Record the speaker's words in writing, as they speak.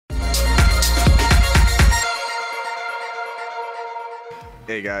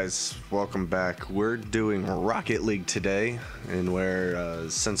Hey guys, welcome back. We're doing Rocket League today, and where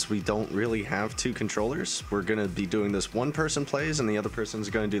since we don't really have two controllers, we're gonna be doing this one person plays and the other person's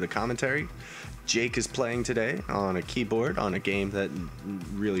gonna do the commentary. Jake is playing today on a keyboard on a game that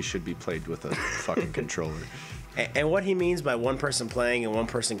really should be played with a fucking controller. And what he means by one person playing and one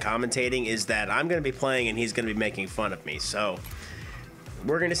person commentating is that I'm going to be playing and he's going to be making fun of me. So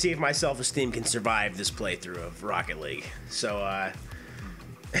we're going to see if my self-esteem can survive this playthrough of Rocket League. So,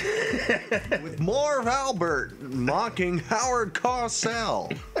 With more of Albert mocking Howard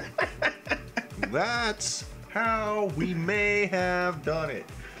Cosell. That's how we may have done it.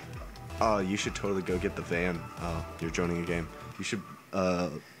 You should totally go get the van. You're joining a game. You should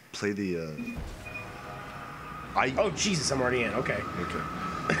play the... Oh Jesus, I'm already in. Okay.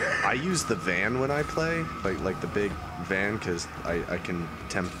 I use the van when I play, like the big van, because I can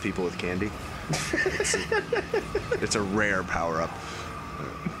tempt people with candy. It's a rare power-up.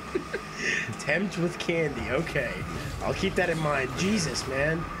 Tempt with candy. Okay, I'll keep that in mind. Jesus,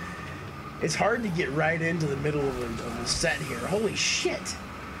 man, it's hard to get right into the middle of the set here. Holy shit.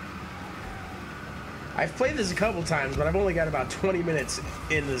 I've played this a couple times, but I've only got about 20 minutes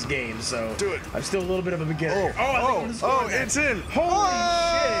in this game, so do it. I'm still a little bit of a beginner. It's in. Holy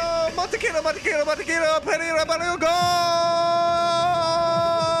shit! Matakina, penny, go!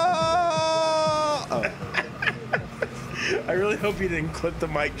 I really hope you didn't clip the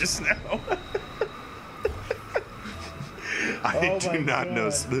mic just now. I do not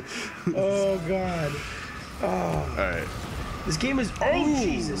know. Oh god. Oh. All right. This game is.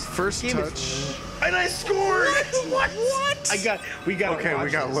 Jesus! First touch. And I scored. What? We got. Okay, we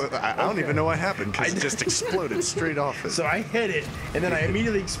got. I don't even know what happened because it just exploded straight off it. So I hit it, and then I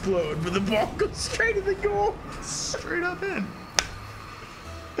immediately explode, but the ball goes straight in the goal. Straight up in.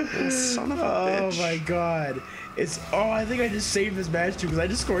 Son of a bitch. Oh my god! It's. Oh, I think I just saved this match too because I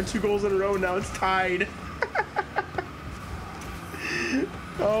just scored 2 goals in a row. And now it's tied.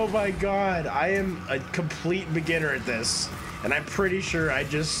 Oh my god! I am a complete beginner at this. And I'm pretty sure I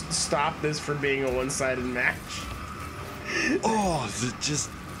just stopped this from being a one-sided match. Oh,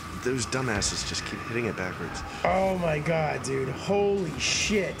 those dumbasses just keep hitting it backwards. Oh my god, dude. Holy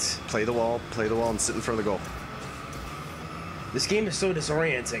shit. Play the wall, and sit in front of the goal. This game is so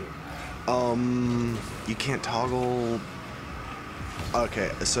disorienting. You can't toggle...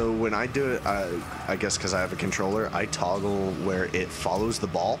 Okay, so when I do it, I guess because I have a controller, I toggle where it follows the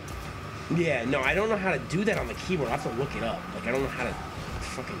ball. Yeah, no, I don't know how to do that on the keyboard. I have to look it up. Like, I don't know how to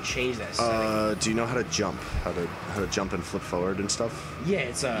fucking change that setting. Do you know how to jump? How to jump and flip forward and stuff? Yeah,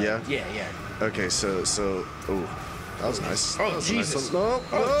 it's yeah. Okay, so oh, that was nice. Oh, was Jesus. Nice.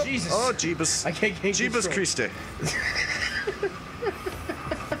 Oh, Jesus. Oh, Jeebus. I can't Jeebus Christ.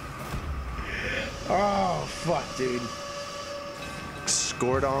 Oh, fuck, dude.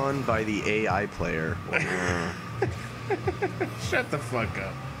 Scored on by the AI player. Shut the fuck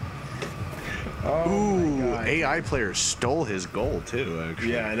up. Oh, ooh, AI player stole his goal too,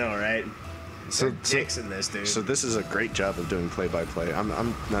 actually. Yeah, I know, right? So dicks in this, dude. So this is a great job of doing play-by-play. I'm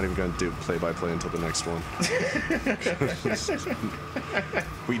not even going to do play-by-play until the next one.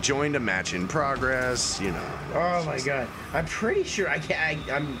 We joined a match in progress, you know. Oh my god. I'm pretty sure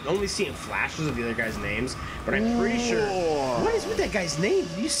I'm only seeing flashes of the other guys' names, but I'm pretty sure. What is with that guy's name?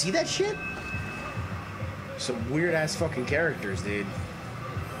 Do you see that shit? Some weird ass fucking characters, dude.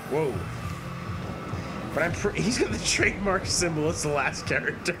 Whoa. But he's got the trademark symbol. It's the last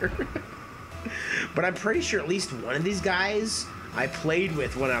character. But I'm pretty sure at least one of these guys I played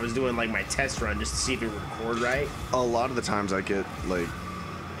with when I was doing like my test run just to see if it would record right. A lot of the times I get like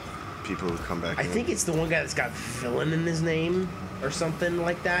people who come back. I think it's the one guy that's got villain in his name or something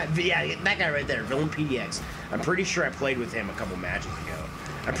like that. Yeah, that guy right there, Villain PDX. I'm pretty sure I played with him a couple matches ago.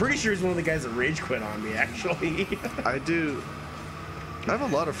 I'm pretty sure he's one of the guys that rage quit on me actually. I do. I have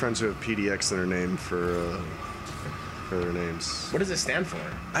a lot of friends who have PDX that are named for their names. What does it stand for?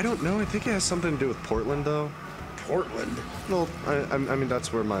 I don't know. I think it has something to do with Portland, though. Portland? Well, I mean,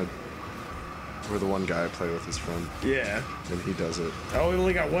 that's where the one guy I play with is from. Yeah. And he does it. Oh, we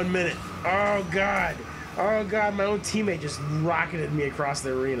only got 1 minute. Oh, God. Oh, God. My own teammate just rocketed me across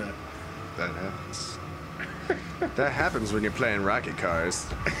the arena. That happens. That happens when you're playing rocket cars.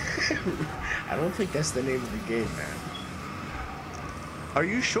 I don't think that's the name of the game, man. Are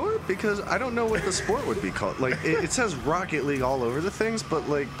you sure? Because I don't know what the sport would be called. Like, it says Rocket League all over the things, but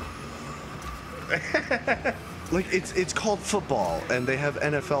like it's called football, and they have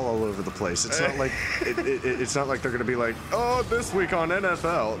NFL all over the place. It's not like it's not like they're gonna be like, oh, this week on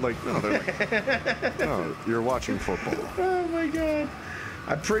NFL. Like, no, they're like, no, you're watching football. Oh my god!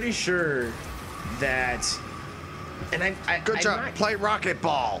 I'm pretty sure that And Good job. Play rocket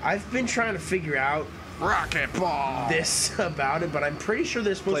ball. I've been trying to figure out Rocket ball. this about it, but I'm pretty sure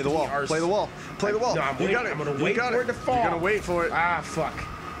they're supposed Play the to wall. be our... Play the wall. Play the wall. No, I'm you waiting. got it. I'm gonna You wait got for it to fall. You're gonna wait for it. Ah, fuck.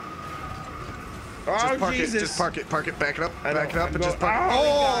 Oh, Just park Jesus. it. Just park it. Park it. Back it up. I know, Back it up I'm and just going- park it.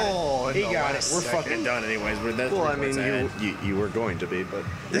 Oh, in he the got it. last We're second. fucking done anyways. That's Well, I 3 points mean, ahead. you were going to be, but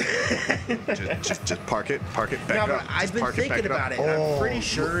just park it. Park it. Back No, it but up. I've Just been park it, back thinking up. about it, and I'm pretty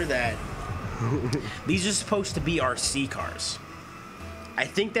sure that these are supposed to be RC cars. I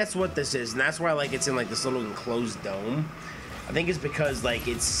think that's what this is, and that's why like it's in like this little enclosed dome. I think it's because like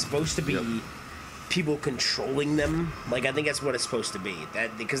it's supposed to be people controlling them. Like I think that's what it's supposed to be.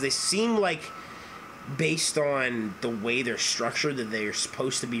 That because they seem like, based on the way they're structured, that they're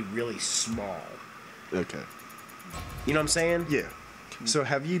supposed to be really small. Okay. You know what I'm saying? Yeah. So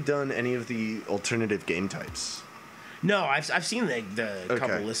have you done any of the alternative game types? No, I've seen the Okay.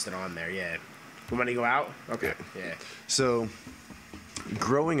 couple listed on there. Yeah. We want to go out? Okay. Yeah. So,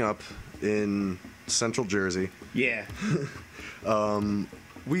 growing up in Central Jersey, Yeah.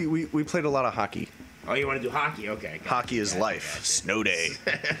 we played a lot of hockey. Oh, you want to do hockey? Okay. Gotcha, Hockey is gotcha, life. gotcha. Snow day.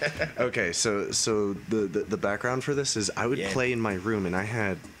 Okay, so the background for this is I would play in my room and I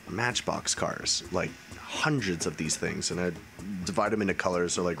had Matchbox cars, like hundreds of these things, and I'd divide them into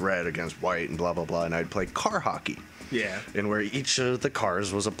colors, so like red against white and blah blah blah, and I'd play car hockey. Yeah. And where each of the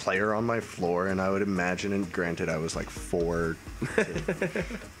cars was a player on my floor, and I would imagine, and granted I was like 4,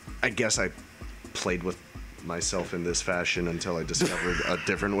 I guess I played with myself in this fashion until I discovered a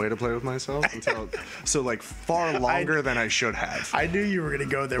different way to play with myself. So like far longer than I should have. I knew you were gonna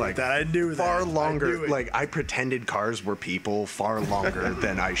go there Like, with that. I knew that. Far longer. I knew it. Like I pretended cars were people far longer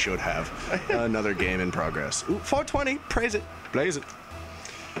than I should have. Another game in progress. Ooh, 420. Praise it. Blaze it.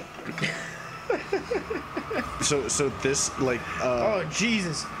 So this like. Oh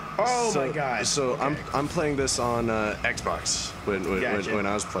Jesus! Oh so, my God! So Okay. I'm playing this on Xbox Gotcha. when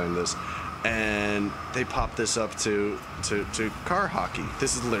I was playing this, and they popped this up to car hockey.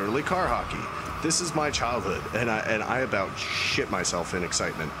 This is literally car hockey. This is my childhood, and I about shit myself in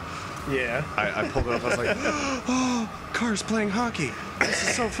excitement. Yeah. I pulled it up. I was like, oh, cars playing hockey. This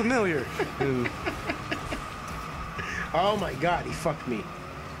is so familiar. And Oh my God! He fucked me.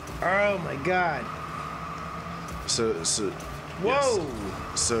 Oh my God! so Whoa!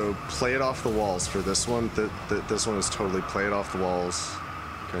 yes. So play it off the walls for this one. This one is totally play it off the walls.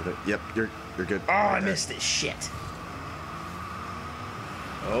 Okay, yep, you're good. Oh, I missed it. Shit.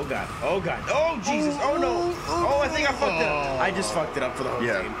 Oh God! Oh God! Oh Jesus! Oh no! Oh, I think I fucked it up. I just fucked it up for the whole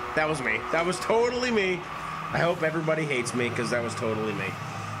Yeah. team. That was me. That was totally me. I hope everybody hates me because that was totally me.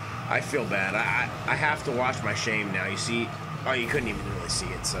 I feel bad. I have to watch my shame now. You see? Oh, you couldn't even really see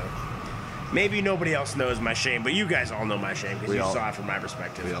it, so maybe nobody else knows my shame, but you guys all know my shame because We you all- saw it from my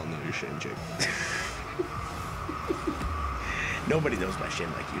perspective. We all know your shame, Jake. Nobody knows my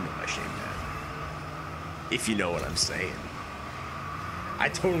shame like you know my shame, man. If you know what I'm saying. I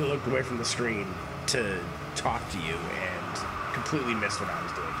totally looked away from the screen to talk to you and completely missed what I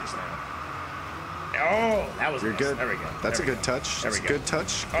was doing just now. Oh, that was You're nice. good. There we go. That's There a we good go. touch. There we That's a go. good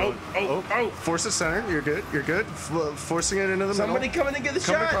touch. Oh. Force it center. You're good. You're good. Forcing it into the Somebody middle. coming to get the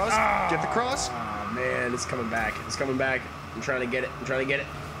Come shot. across. Ah. Get the cross. Oh, man, it's coming back. It's coming back. I'm trying to get it.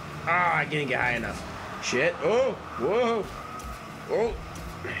 Ah, I didn't get high enough. Shit. Oh, whoa. Oh.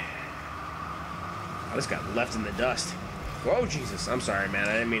 I just got left in the dust. Whoa, Jesus. I'm sorry, man.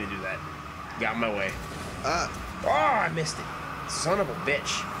 I didn't mean to do that. Got in my way. Oh, I missed it. Son of a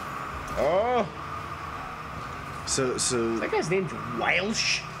bitch. Oh. So That guy's name's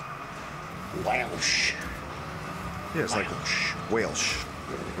Welsh. Welsh. yeah, it's like Welsh.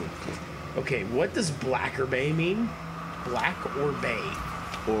 Okay, what does black or bay mean? Black or bay?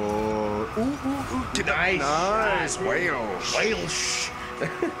 Oh, Nice. nice, Welsh. Welsh.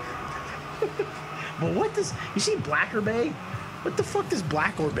 Well, what does... You see black or bay? What the fuck does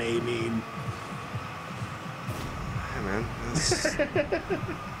black or bay mean? Hey, man.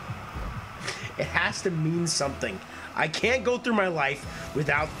 It has to mean something. I can't go through my life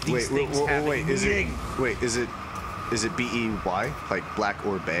without these things having meaning. Is it B-E-Y? Like black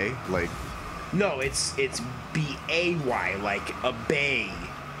or bay? Like, No, it's B-A-Y, like a bay.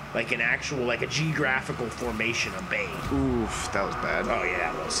 Like an actual, like a geographical formation, a bay. oof, that was bad. Oh yeah,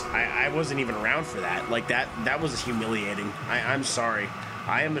 that was. I wasn't even around for that. Like that was humiliating. I'm sorry.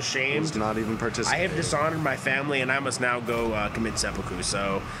 I am I ashamed. was not even I participating. have dishonored my family, and I must now go commit seppuku.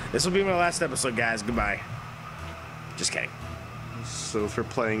 So this will be my last episode, guys. Goodbye. Just kidding. So for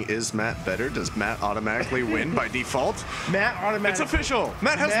playing Is Matt Better, does Matt automatically win by default? Matt It's automatically. official.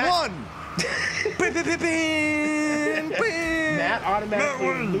 Matt has won. Matt automatically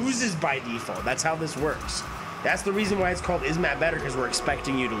Matt wins. loses by default. That's how this works. That's the reason why it's called Is Matt Better, because we're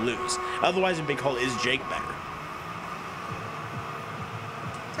expecting you to lose. Otherwise, it'd be called Is Jake Better.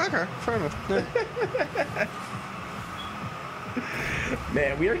 Okay, fair enough. Yeah.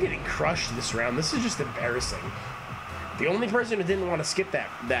 Man, we are getting crushed this round. This is just embarrassing. The only person who didn't want to skip that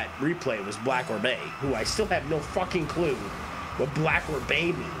replay was Black or Bay, who I still have no fucking clue what Black or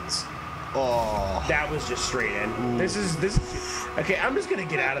Bay means. Oh. That was just straight in. Ooh. This is okay. I'm just gonna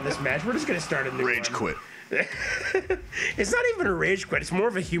get out of this match. We're just gonna start a new rage one. quit. It's not even a rage quit. It's more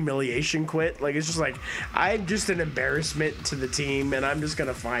of a humiliation quit. Like, it's just like, I'm just an embarrassment to the team, and I'm just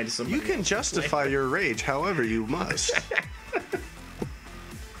gonna find somebody. You can justify your rage however you must.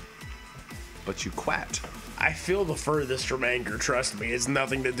 But you quat. I feel the furthest from anger, trust me. It's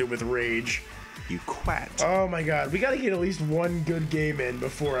nothing to do with rage. You quat. Oh my god, we gotta get at least one good game in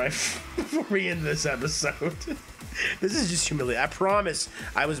before we end this episode. This is just humiliating. I promise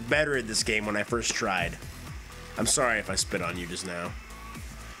I was better at this game when I first tried. I'm sorry if I spit on you just now.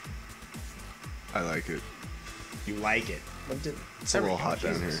 I like it. You like it? It's a little hot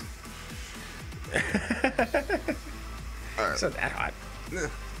down here. All right. It's not that hot.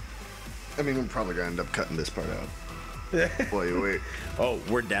 I mean, we're probably gonna end up cutting this part out. Wait. Oh,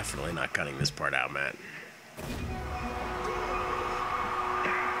 we're definitely not cutting this part out, Matt.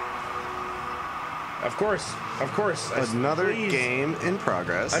 Of course. Another game in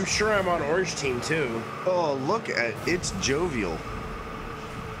progress. I'm sure I'm on orange team too. Oh, look at it's jovial.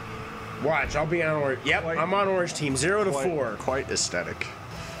 Watch, I'll be on orange. Yep, I'm on orange team, 0 to 4. Quite aesthetic.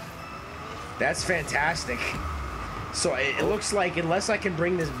 That's fantastic. So it looks like, unless I can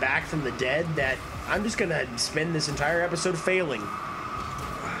bring this back from the dead, that I'm just gonna spend this entire episode failing.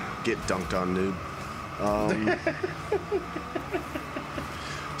 Get dunked on, noob.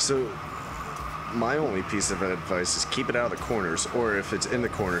 So, my only piece of advice is keep it out of the corners, or if it's in the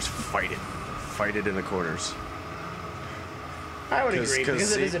corners, fight it. Fight it in the corners. I would agree,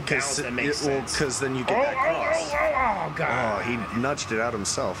 because it isn't balanced, that makes sense. Because then you get that cross. Oh, God. Oh, he nudged it out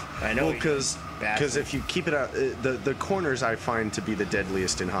himself. I know. Well, because if you keep it out, the corners I find to be the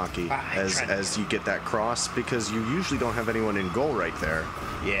deadliest in hockey as you get that cross, because you usually don't have anyone in goal right there.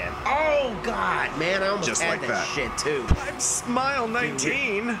 Yeah. Oh, God, man, I almost just had like that shit, too. Pipe smile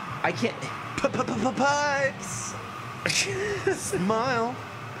 19. Dude, I can't. Pipes. Smile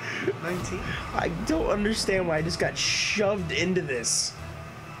 19. I don't understand why I just got shoved into this.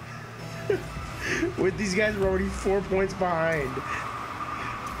 With these guys were already 4 points behind.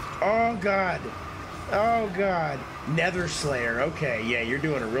 Oh, God. Oh, God. Nether Slayer. Okay, yeah, you're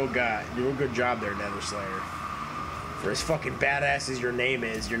doing a real good job there, Nether Slayer. For as fucking badass as your name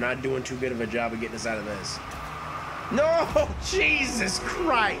is, you're not doing too good of a job of getting us out of this. No! Jesus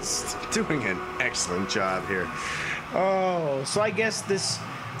Christ! Doing an excellent job here. Oh, so I guess this...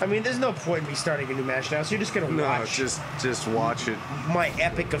 I mean, there's no point in me starting a new match now, so you're just gonna watch... No, just watch it. My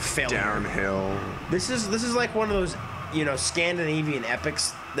epic of failure. Downhill. This is like one of those, Scandinavian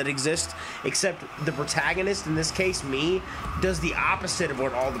epics that exist, except the protagonist, in this case, me, does the opposite of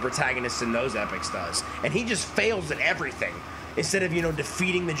what all the protagonists in those epics does. And he just fails at everything. Instead of,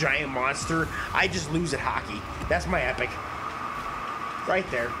 defeating the giant monster, I just lose at hockey. That's my epic. Right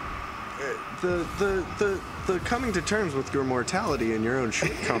there. The coming to terms with your mortality and your own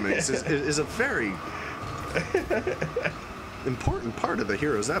shortcomings is a very important part of the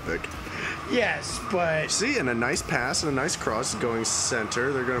hero's epic. Yes, but... See, and a nice pass and a nice cross going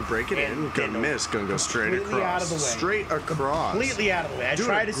center. They're going to break it in. Going to miss. Going to go straight across. Out of the way. Straight across. Completely out of the way. I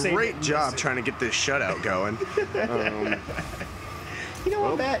tried to say... Great job trying to get this shutout going. You know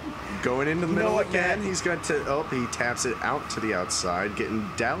what, Matt? Going in the middle again. He's got to... Oh, he taps it out to the outside. Getting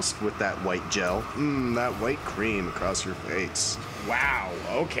doused with that white gel. That white cream across your face. Wow.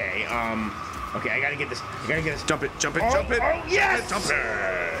 Okay. Okay, I gotta get this. Jump it. Oh, yes! Jump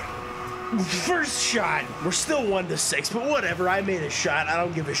it. First shot. We're still 1-6, but whatever. I made a shot. I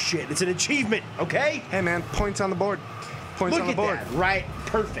don't give a shit. It's an achievement, okay? Hey, man. Points on the board. Points on the board. Look at that. Right.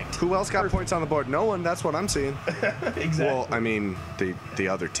 Perfect. Who else got points on the board? No one. That's what I'm seeing. Exactly. Well, I mean, the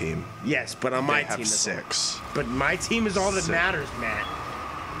other team. Yes, but on my team have 6. But my team is all that matters, Matt.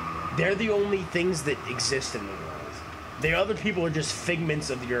 They're the only things that exist in the world. The other people are just figments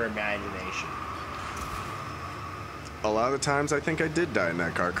of your imagination. A lot of the times I think I did die in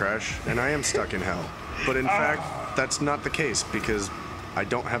that car crash, and I am stuck in hell. But in fact, that's not the case, because I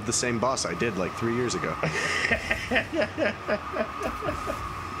don't have the same boss I did like 3 years ago.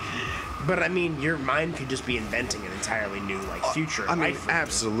 But I mean, your mind could just be inventing an entirely new, future. I mean,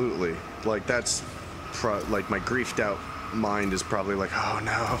 absolutely. Like, that's, my griefed out mind is probably like, oh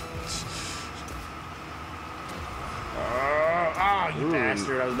no. you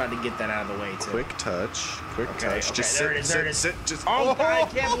bastard. I was about to get that out of the way, too. Quick touch. Quick touch. Okay, Just there it is, there it is. sit. Just, Oh, God, I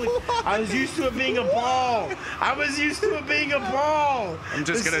can't believe... I was used to it being a ball. I'm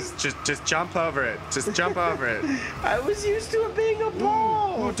just gonna just jump over it. Just jump over it. I was used to it being a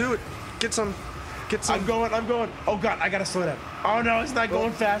ball. Oh, do it. Get some. I'm going. Oh, God, I gotta slow down. Oh, no, it's not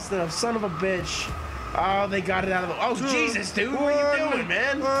going fast enough. Son of a bitch. Oh, they got it out of the... Oh, Jesus, dude. What are you doing,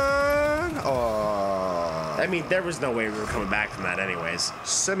 man? Oh. I mean, there was no way we were coming back from that anyways.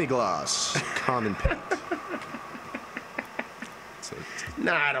 Semi-gloss. Common paint.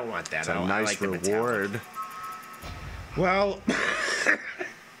 Nah, I don't want that. It's a nice reward. Well...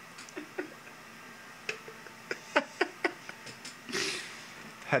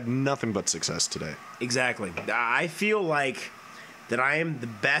 Had nothing but success today. Exactly. I feel like that I am the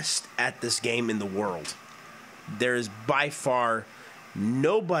best at this game in the world. There is by far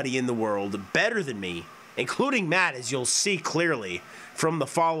nobody in the world better than me, including Matt, as you'll see clearly from the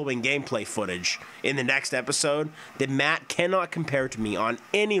following gameplay footage in the next episode, that Matt cannot compare to me on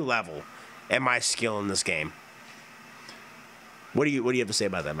any level at my skill in this game. What do you have to say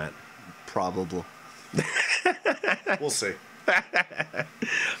about that, Matt? Probably. We'll see.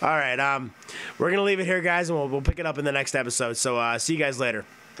 All right, we're gonna leave it here, guys, and we'll pick it up in the next episode. So see you guys later.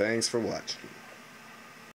 Thanks for watching.